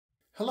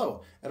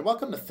Hello, and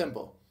welcome to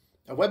Thimble,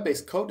 a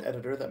web-based code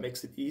editor that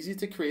makes it easy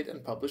to create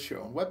and publish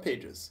your own web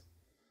pages.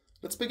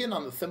 Let's begin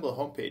on the Thimble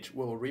homepage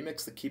where we'll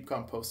remix the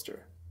KeepCom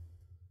poster.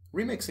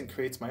 Remixing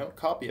creates my own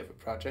copy of a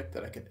project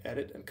that I can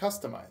edit and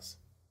customize.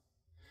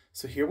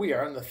 So here we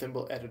are in the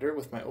Thimble editor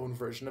with my own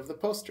version of the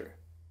poster.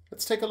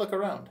 Let's take a look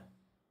around.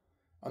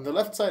 On the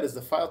left side is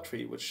the file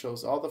tree, which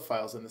shows all the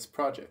files in this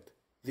project,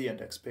 the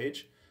index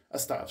page, a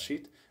style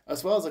sheet,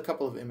 as well as a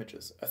couple of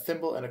images, a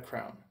thimble and a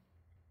crown.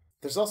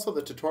 There's also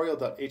the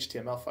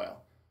tutorial.html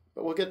file,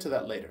 but we'll get to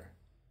that later.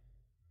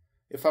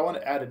 If I want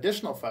to add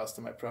additional files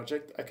to my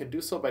project, I can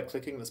do so by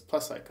clicking this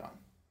plus icon.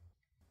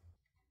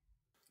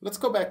 Let's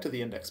go back to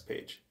the index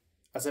page.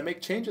 As I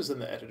make changes in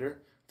the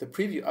editor, the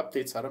preview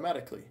updates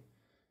automatically.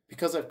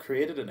 Because I've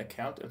created an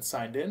account and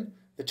signed in,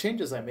 the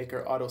changes I make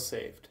are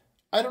auto-saved.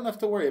 I don't have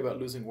to worry about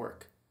losing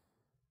work.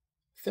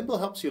 Thimble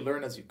helps you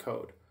learn as you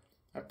code.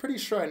 I'm pretty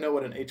sure I know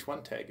what an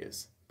H1 tag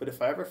is, but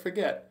if I ever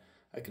forget,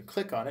 I can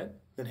click on it,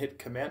 then hit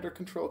Command or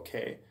Control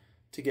K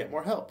to get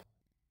more help.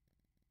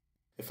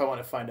 If I want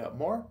to find out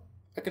more,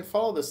 I can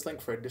follow this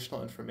link for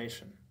additional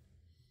information.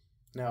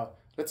 Now,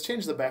 let's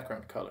change the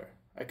background color.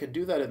 I can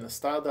do that in the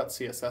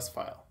style.css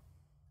file.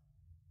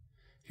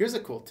 Here's a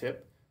cool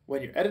tip.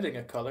 When you're editing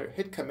a color,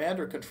 hit Command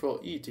or Control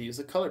E to use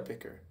a color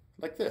picker,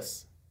 like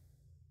this.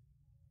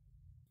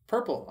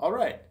 Purple,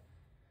 alright.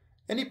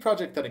 Any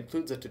project that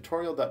includes a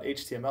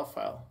tutorial.html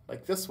file,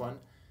 like this one,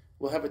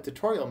 will have a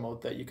tutorial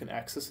mode that you can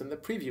access in the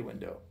preview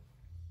window.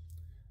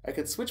 I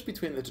can switch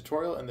between the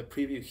tutorial and the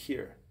preview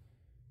here.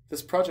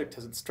 This project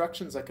has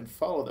instructions I can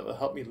follow that will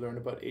help me learn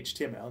about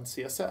HTML and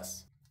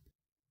CSS.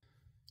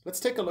 Let's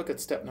take a look at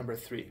step number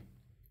 3.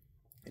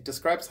 It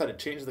describes how to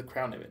change the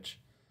crown image.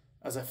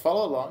 As I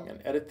follow along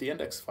and edit the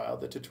index file,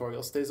 the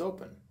tutorial stays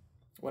open.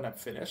 When I'm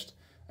finished,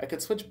 I can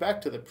switch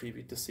back to the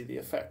preview to see the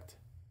effect.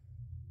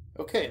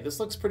 Okay, this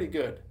looks pretty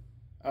good.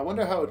 I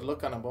wonder how it would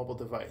look on a mobile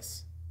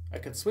device. I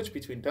can switch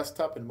between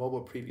desktop and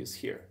mobile previews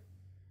here.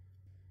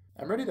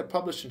 I'm ready to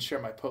publish and share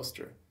my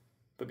poster,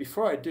 but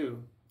before I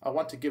do, I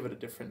want to give it a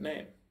different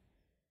name.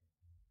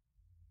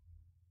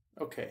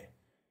 Okay,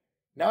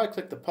 now I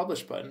click the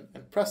Publish button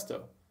and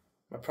presto,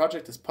 my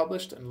project is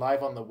published and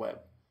live on the web.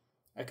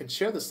 I can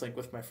share this link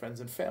with my friends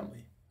and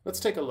family. Let's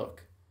take a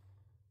look.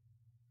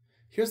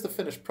 Here's the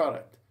finished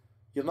product.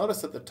 You'll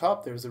notice at the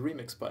top there is a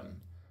remix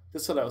button.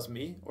 This allows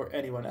me, or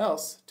anyone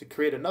else, to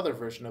create another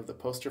version of the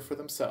poster for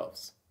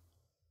themselves.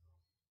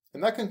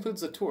 And that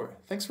concludes the tour.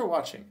 Thanks for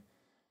watching.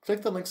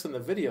 Click the links in the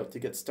video to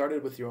get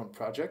started with your own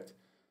project,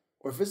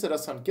 or visit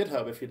us on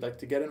GitHub if you'd like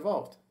to get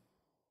involved.